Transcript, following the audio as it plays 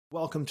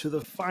Welcome to the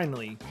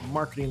Finally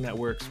Marketing That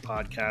Works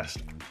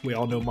podcast. We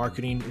all know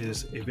marketing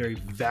is a very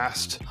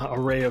vast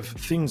array of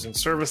things and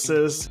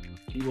services.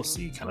 You will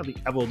see kind of the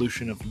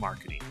evolution of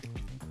marketing.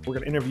 We're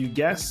going to interview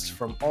guests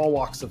from all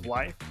walks of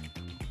life.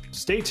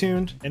 Stay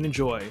tuned and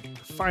enjoy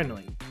the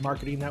Finally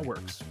Marketing That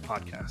Works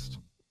podcast.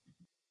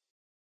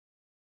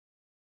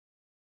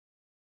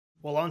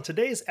 Well, on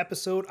today's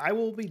episode, I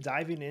will be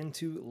diving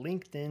into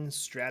LinkedIn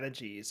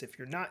strategies. If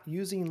you're not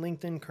using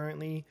LinkedIn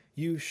currently,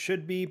 you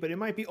should be, but it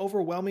might be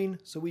overwhelming.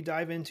 So we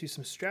dive into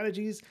some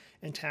strategies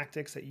and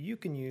tactics that you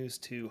can use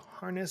to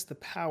harness the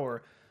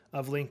power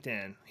of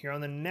LinkedIn here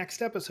on the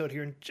next episode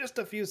here in just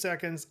a few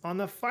seconds on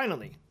the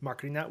Finally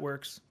Marketing That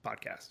Works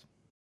podcast.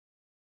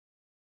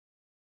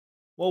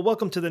 Well,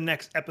 welcome to the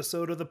next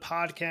episode of the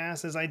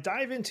podcast as I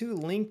dive into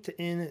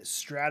LinkedIn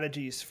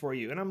strategies for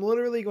you. And I'm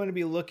literally going to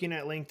be looking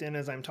at LinkedIn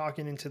as I'm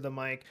talking into the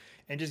mic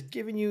and just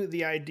giving you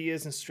the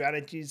ideas and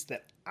strategies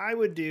that I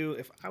would do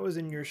if I was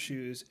in your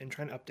shoes and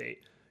trying to update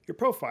your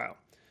profile.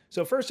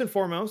 So first and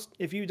foremost,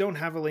 if you don't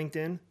have a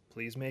LinkedIn,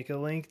 please make a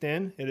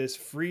LinkedIn. It is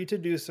free to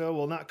do so,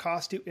 will not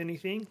cost you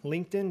anything.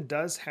 LinkedIn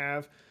does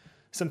have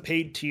some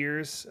paid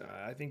tiers.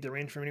 I think they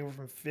range from anywhere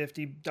from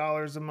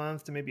 $50 a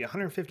month to maybe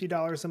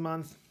 $150 a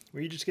month,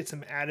 where you just get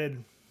some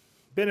added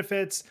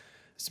benefits,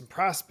 some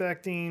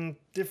prospecting,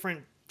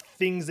 different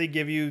things they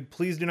give you.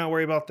 Please do not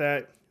worry about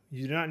that.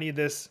 You do not need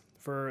this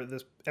for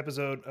this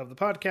episode of the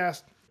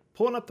podcast.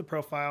 Pulling up the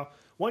profile.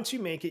 Once you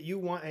make it, you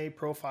want a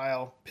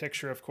profile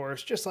picture, of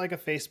course, just like a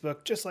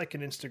Facebook, just like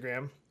an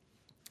Instagram.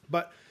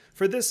 But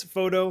for this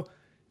photo,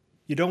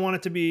 you don't want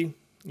it to be,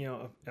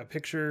 a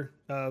picture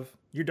of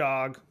your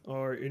dog,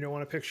 or you don't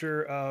want a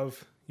picture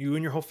of you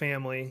and your whole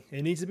family.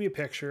 It needs to be a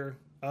picture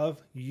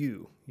of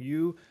you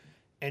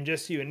and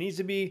just you. It needs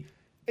to be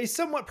a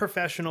somewhat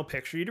professional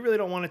picture. You really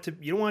don't want it to,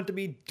 you don't want it to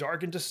be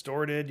dark and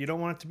distorted. You don't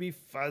want it to be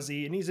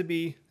fuzzy. It needs to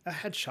be a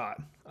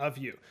headshot of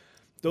you.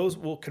 Those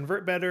will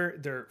convert better.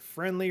 They're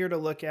friendlier to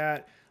look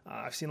at.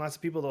 I've seen lots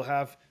of people, they'll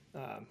have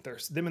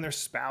them and their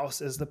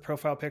spouse as the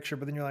profile picture,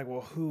 but then you're like,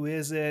 well, who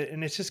is it?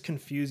 And it's just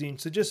confusing.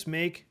 So just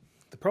make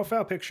the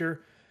profile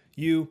picture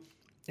you.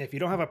 If you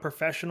don't have a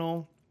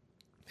professional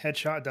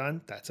headshot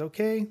done, that's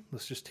okay.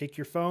 Let's just take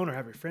your phone or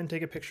have your friend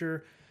take a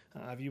picture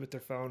of you with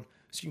their phone,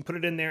 so you can put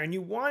it in there. And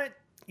you want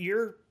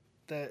your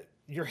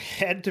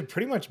head to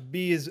pretty much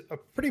be a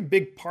pretty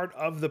big part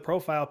of the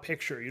profile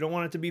picture. You don't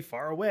want it to be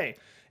far away.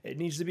 It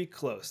needs to be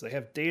close. They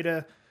have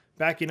data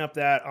backing up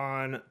that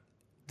on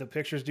the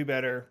pictures do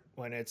better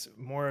when it's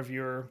more of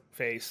your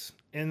face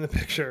in the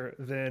picture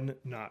than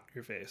not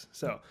your face.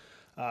 So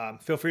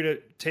feel free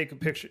to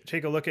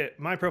take a look at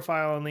my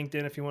profile on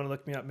LinkedIn. If you want to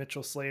look me up,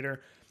 Mitchell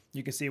Slater,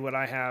 you can see what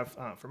I have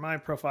for my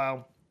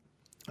profile.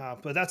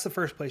 But that's the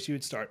first place you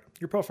would start,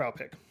 your profile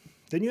pic.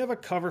 Then you have a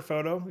cover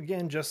photo,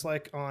 again, just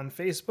like on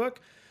Facebook,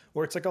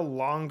 where it's like a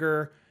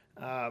longer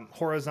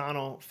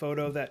horizontal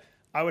photo that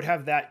I would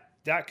have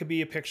that could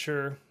be a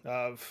picture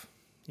of,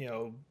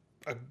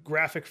 a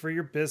graphic for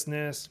your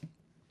business.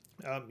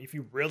 If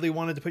you really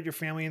wanted to put your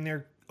family in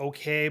there,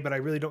 okay, but I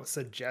really don't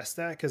suggest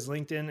that because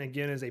LinkedIn,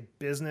 again, is a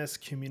business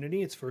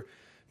community. It's for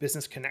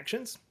business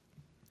connections.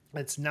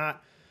 It's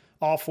not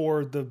all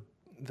for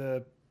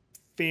the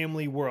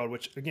family world,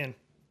 which, again,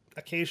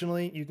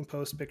 occasionally you can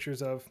post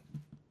pictures of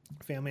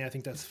family. I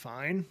think that's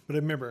fine. But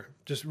remember,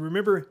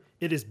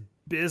 it is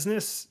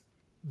business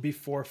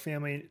before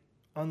family.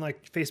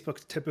 Unlike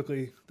Facebook,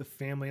 typically the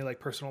family, like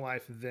personal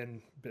life,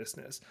 then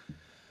business,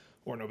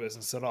 or no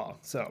business at all.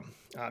 So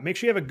make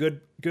sure you have a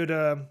good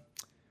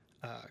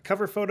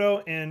cover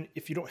photo. And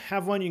if you don't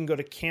have one, you can go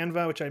to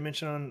Canva, which I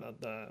mentioned on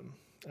the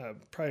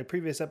probably a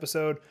previous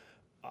episode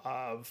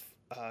of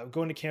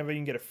going to Canva. You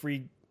can get a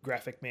free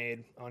graphic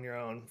made on your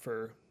own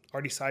for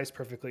already sized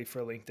perfectly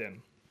for LinkedIn.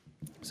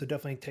 So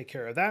definitely take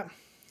care of that.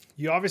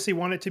 You obviously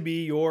want it to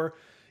be your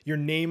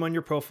name on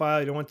your profile.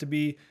 You don't want it to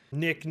be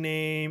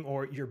nickname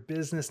or your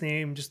business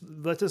name.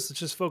 Let's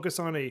just focus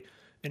on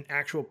an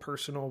actual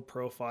personal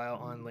profile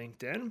on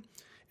LinkedIn.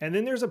 And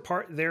then there's a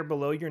part there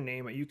below your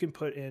name that you can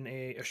put in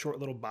a short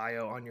little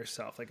bio on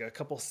yourself, like a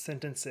couple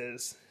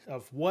sentences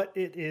of what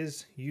it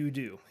is you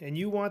do. And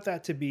you want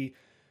that to be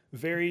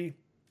very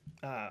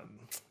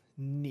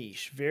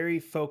niche, very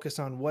focused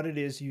on what it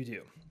is you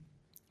do.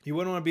 You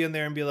wouldn't want to be in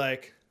there and be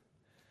like,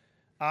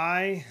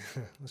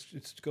 let's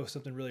just go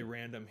something really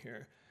random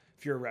here.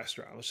 If you're a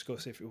restaurant, let's just go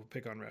see if we'll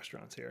pick on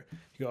restaurants here.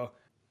 You go,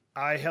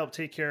 I help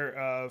take care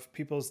of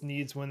people's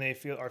needs when they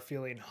are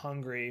feeling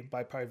hungry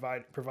by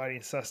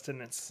providing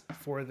sustenance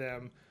for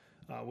them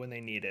when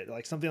they need it.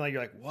 Like something like,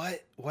 you're like,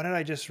 what did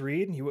I just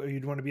read?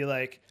 You'd want to be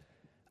like,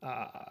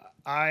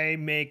 I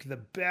make the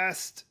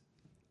best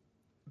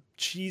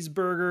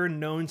cheeseburger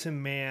known to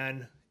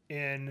man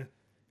in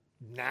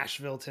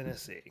Nashville,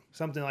 Tennessee.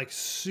 Something like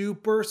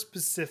super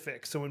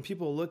specific. So when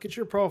people look at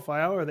your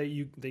profile or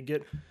they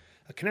get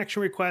a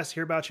connection request,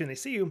 hear about you, and they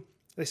see you,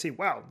 they say,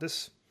 wow,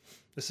 this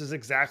is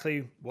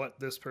exactly what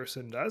this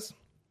person does.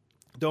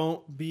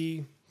 Don't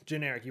be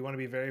generic. You want to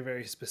be very,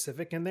 very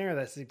specific in there.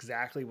 That's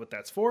exactly what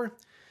that's for.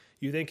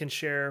 You then can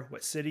share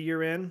what city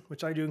you're in,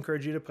 which I do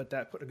encourage you to put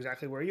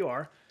exactly where you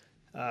are.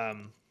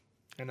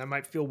 And that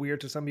might feel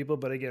weird to some people,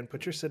 but again,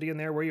 put your city in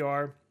there where you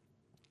are.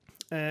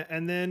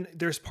 And then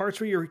there's parts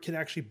where you can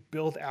actually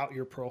build out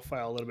your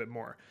profile a little bit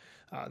more.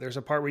 There's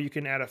a part where you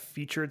can add a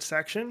featured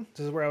section.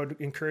 This is where I would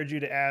encourage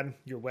you to add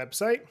your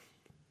website,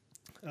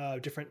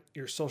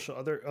 your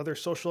other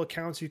social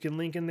accounts you can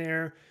link in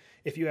there.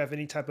 If you have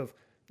any type of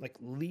like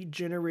lead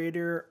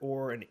generator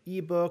or an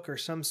ebook or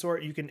some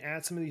sort, you can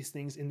add some of these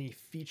things in the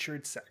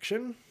featured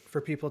section for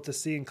people to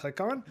see and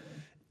click on.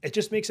 It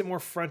just makes it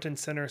more front and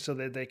center so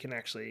that they can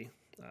actually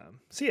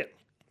see it.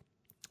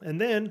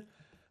 And then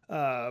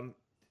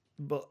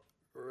but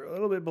a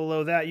little bit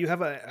below that, you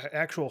have an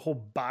actual whole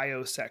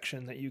bio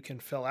section that you can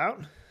fill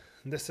out.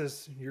 And this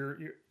is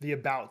the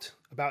about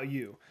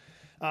you.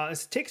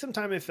 Take some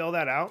time to fill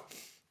that out.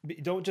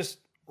 Don't just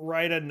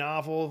write a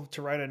novel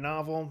to write a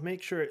novel.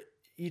 Make sure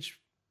each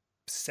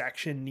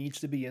section needs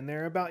to be in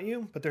there about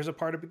you, but there's a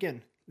part of,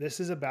 again, this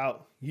is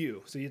about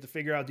you. So you have to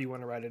figure out, do you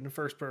want to write it in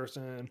first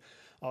person,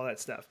 all that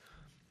stuff.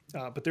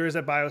 But there is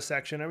a bio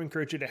section. I would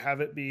encourage you to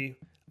have it be,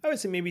 I would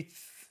say maybe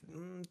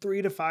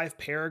 3 to 5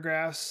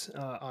 paragraphs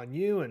on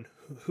you and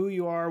who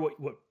you are,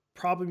 what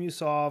problem you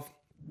solve,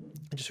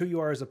 and just who you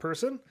are as a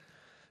person.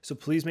 So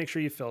please make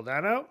sure you fill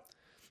that out.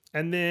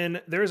 And then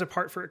there is a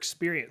part for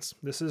experience.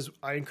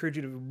 I encourage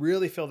you to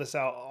really fill this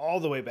out all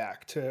the way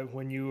back to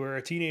when you were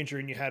a teenager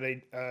and you had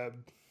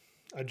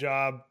a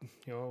job,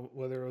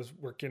 whether it was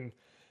working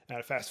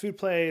at a fast food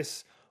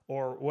place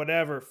or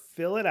whatever.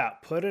 Fill it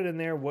out. Put it in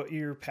there, what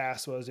your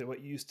past was and what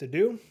you used to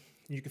do.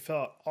 You can fill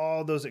out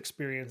all those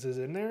experiences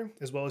in there,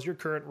 as well as your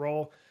current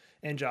role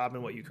and job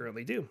and what you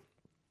currently do.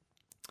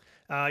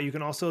 You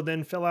can also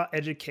then fill out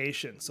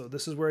education. So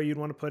this is where you'd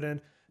want to put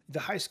in the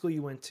high school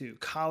you went to,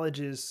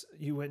 colleges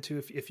you went to,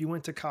 if you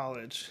went to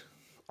college,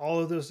 all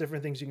of those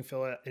different things you can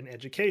fill out in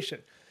education.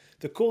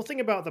 The cool thing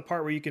about the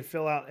part where you can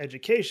fill out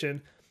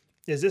education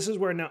is this is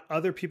where now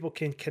other people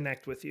can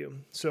connect with you.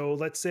 So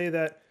let's say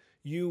that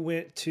you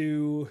went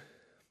to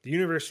the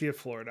University of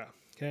Florida,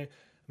 okay?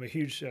 I'm a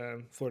huge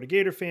Florida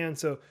Gator fan,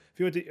 so if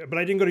you went to, but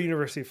I didn't go to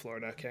University of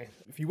Florida, okay?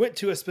 If you went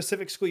to a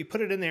specific school, you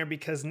put it in there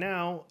because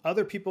now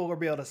other people will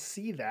be able to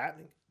see that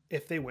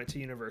if they went to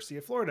University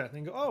of Florida.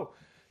 They go, oh,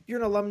 you're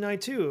an alumni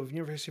too of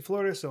University of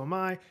Florida, so am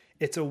I.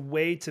 It's a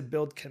way to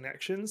build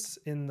connections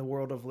in the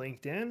world of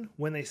LinkedIn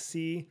when they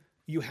see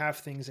you have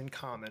things in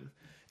common.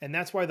 And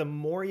that's why the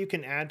more you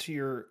can add to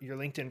your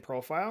LinkedIn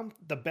profile,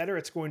 the better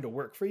it's going to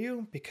work for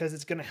you, because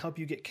it's going to help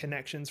you get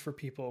connections for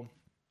people,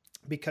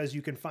 because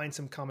you can find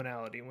some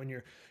commonality when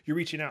you're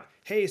reaching out.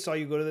 Hey, saw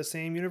you go to the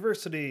same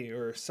university,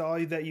 or saw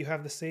that you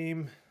have the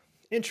same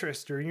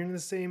interest, or you're in the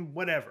same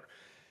whatever.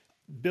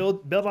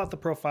 Build out the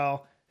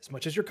profile as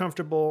much as you're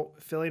comfortable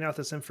filling out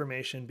this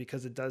information,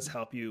 because it does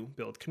help you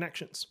build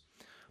connections.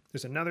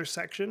 There's another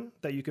section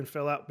that you can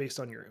fill out based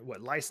on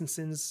what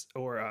licenses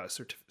or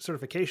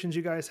certifications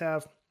you guys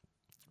have.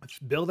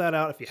 Just build that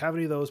out. If you have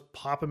any of those,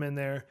 pop them in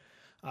there.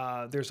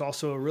 There's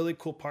also a really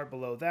cool part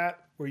below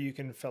that where you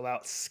can fill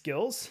out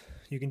skills.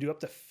 You can do up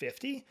to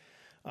 50.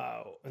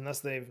 Unless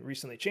they've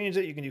recently changed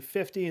it, you can do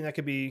 50, and that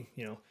could be,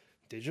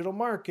 digital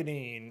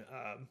marketing,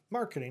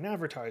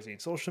 advertising,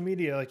 social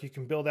media. Like, you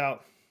can build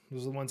out,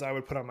 those are the ones I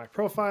would put on my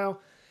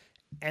profile.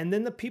 And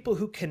then the people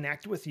who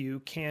connect with you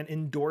can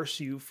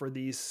endorse you for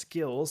these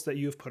skills that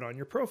you've put on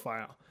your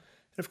profile.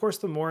 And of course,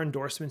 the more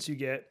endorsements you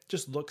get,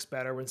 just looks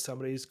better when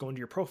somebody's going to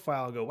your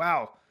profile and go,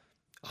 wow,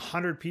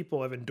 100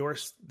 people have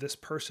endorsed this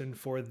person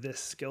for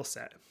this skill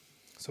set.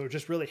 So it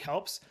just really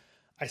helps.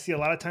 I see a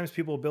lot of times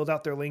people build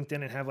out their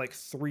LinkedIn and have like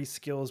 3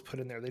 skills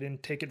put in there. They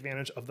didn't take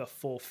advantage of the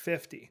full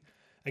 50.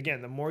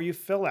 Again, the more you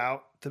fill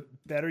out, the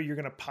better you're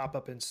going to pop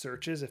up in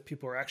searches if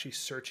people are actually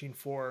searching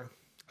for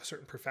a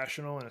certain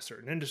professional in a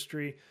certain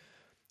industry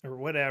or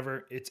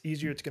whatever. It's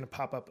going to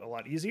pop up a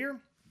lot easier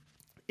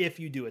if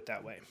you do it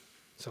that way.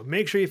 So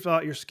make sure you fill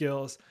out your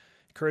skills,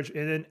 encourage,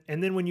 and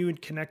then when you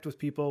connect with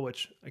people,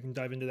 which I can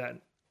dive into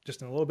that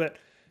just in a little bit,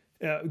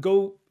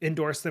 go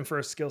endorse them for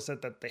a skill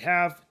set that they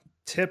have.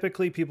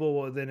 Typically, people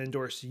will then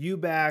endorse you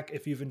back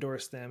if you've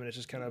endorsed them, and it's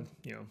just kind of,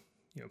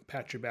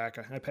 pat your back.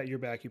 I pat your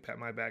back, you pat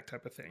my back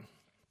type of thing.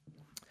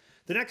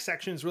 The next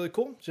section is really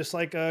cool. Just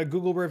like a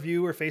Google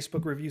review or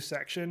Facebook review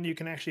section, you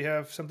can actually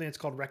have something that's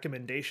called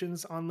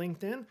recommendations on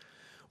LinkedIn,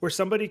 where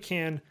somebody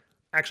can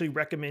actually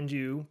recommend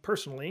you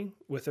personally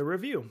with a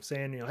review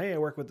saying, hey, I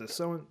work with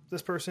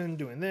this person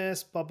doing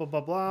this, blah, blah,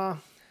 blah, blah.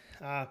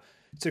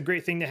 It's a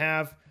great thing to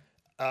have.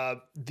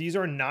 These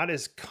are not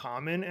as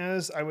common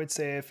as, I would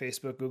say, a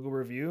Facebook, Google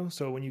review.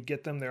 So when you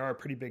get them, they are a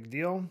pretty big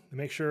deal.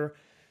 Make sure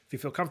if you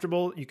feel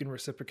comfortable, you can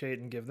reciprocate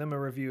and give them a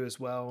review as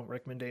well,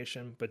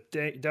 recommendation, but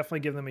definitely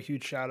give them a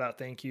huge shout out.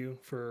 Thank you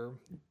for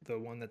the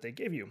one that they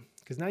gave you,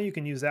 because now you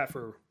can use that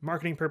for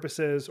marketing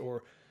purposes,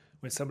 or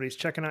when somebody's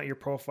checking out your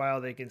profile,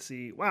 they can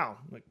see, wow,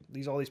 like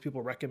all these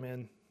people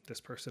recommend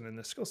this person and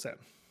this skill set.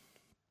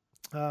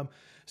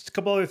 Just a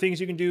couple other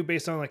things you can do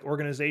based on like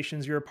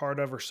organizations you're a part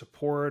of or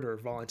support or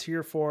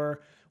volunteer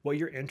for, what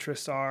your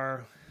interests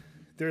are.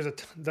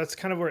 that's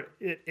kind of where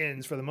it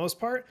ends for the most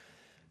part.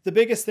 The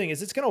biggest thing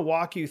is it's going to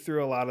walk you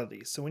through a lot of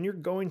these. So when you're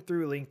going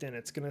through LinkedIn,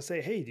 it's going to say,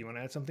 hey, do you want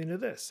to add something to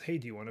this? Hey,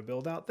 do you want to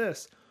build out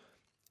this?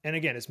 And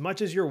again, as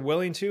much as you're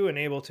willing to and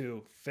able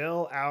to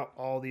fill out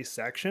all these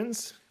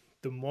sections,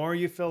 the more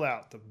you fill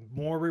out, the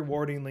more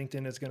rewarding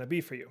LinkedIn is going to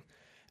be for you.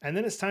 And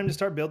then it's time to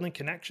start building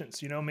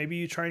connections. Maybe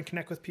you try and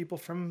connect with people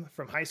from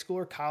high school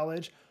or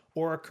college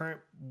or a current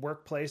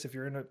workplace. If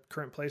you're in a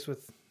current place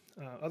with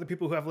other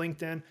people who have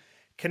LinkedIn,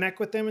 connect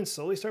with them and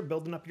slowly start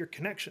building up your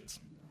connections.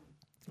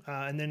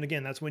 And then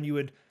again, that's when you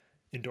would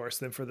endorse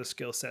them for the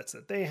skill sets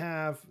that they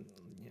have,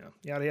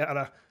 yada,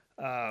 yada.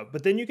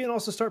 But then you can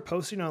also start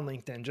posting on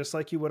LinkedIn, just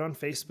like you would on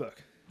Facebook.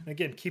 And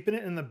again, keeping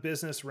it in the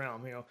business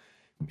realm,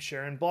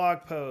 sharing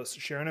blog posts,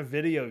 sharing a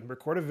video,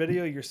 record a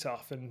video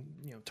yourself and,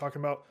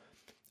 talking about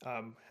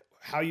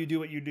how you do,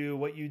 what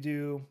you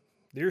do,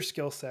 your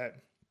skill set,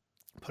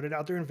 put it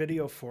out there in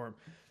video form.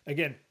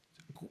 Again,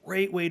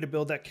 great way to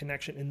build that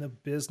connection in the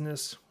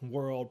business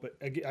world. But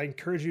I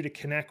encourage you to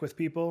connect with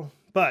people.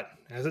 But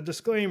as a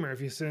disclaimer,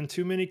 if you send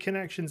too many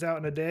connections out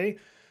in a day,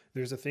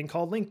 there's a thing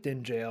called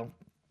LinkedIn jail,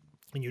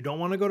 and you don't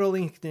want to go to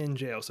LinkedIn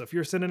jail. So if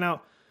you're sending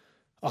out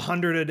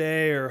 100 a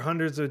day or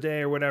hundreds a day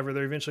or whatever,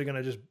 they're eventually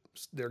going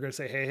to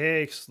say,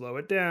 hey, slow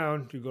it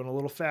down. You're going a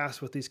little fast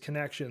with these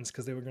connections,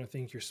 because they were going to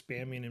think you're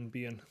spamming and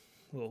being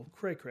a little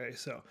cray-cray.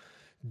 So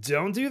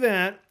don't do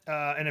that.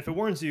 And if it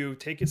warns you,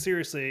 take it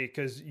seriously,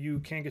 because you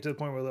can't get to the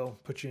point where they'll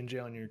put you in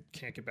jail and you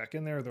can't get back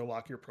in there, or they'll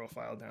lock your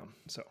profile down.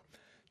 So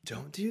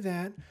don't do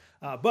that.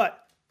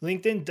 But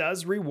LinkedIn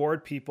does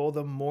reward people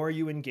the more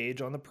you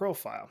engage on the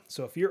profile.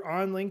 So if you're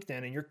on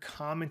LinkedIn and you're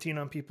commenting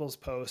on people's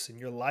posts and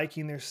you're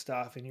liking their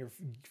stuff and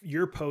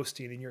you're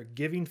posting and you're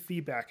giving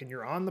feedback and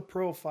you're on the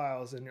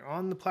profiles and you're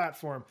on the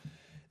platform,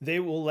 they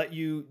will let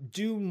you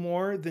do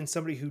more than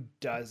somebody who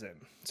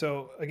doesn't.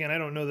 So again, I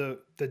don't know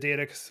the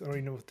data, because I don't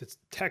even know if it's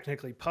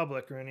technically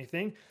public or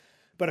anything.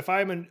 But if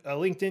I'm a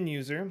LinkedIn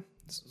user,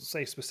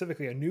 say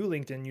specifically a new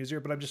LinkedIn user,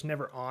 but I'm just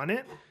never on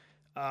it,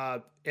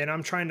 and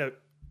I'm trying to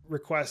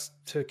request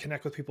to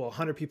connect with people,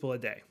 100 people a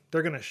day,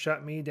 they're going to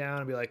shut me down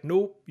and be like,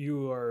 nope,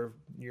 you're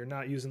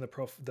not using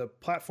the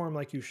platform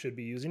like you should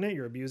be using it.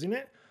 You're abusing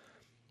it.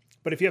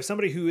 But if you have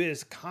somebody who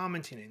is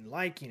commenting and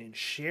liking and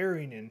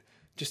sharing and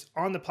just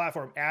on the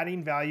platform,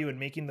 adding value and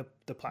making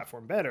the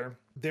platform better,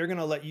 they're going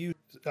to let you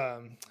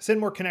send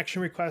more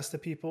connection requests to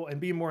people and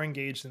be more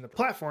engaged in the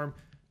platform,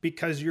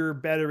 because you're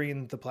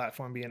bettering the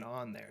platform being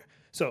on there.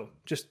 So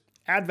just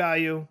add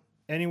value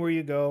anywhere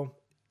you go,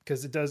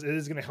 because it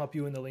is going to help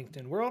you in the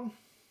LinkedIn world.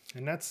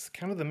 And that's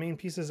kind of the main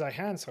pieces I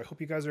had. So I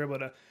hope you guys are able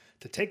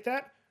to take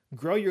that,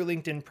 grow your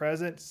LinkedIn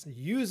presence,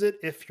 use it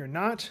if you're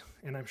not,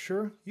 and I'm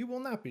sure you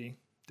will not be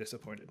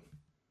disappointed.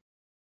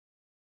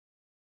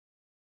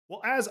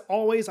 Well, as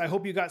always, I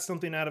hope you got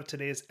something out of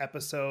today's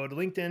episode.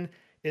 LinkedIn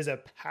is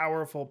a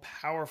powerful,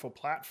 powerful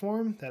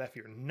platform that if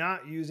you're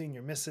not using,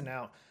 you're missing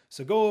out.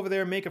 So go over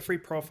there, make a free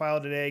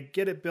profile today,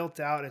 get it built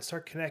out, and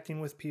start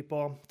connecting with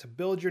people to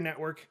build your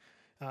network.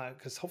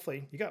 Because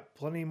hopefully you got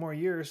plenty more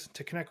years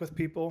to connect with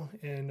people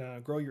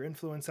and grow your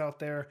influence out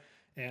there,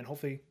 and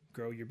hopefully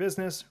grow your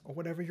business or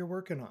whatever you're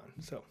working on.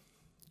 So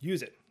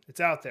use it. It's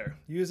out there.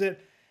 Use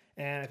it.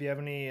 And if you have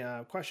any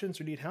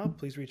questions or need help,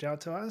 please reach out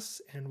to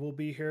us, and we'll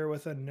be here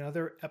with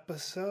another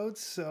episode.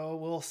 So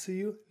we'll see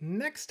you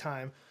next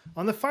time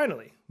on the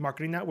Finally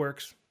Marketing That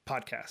Works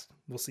podcast.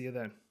 We'll see you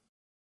then.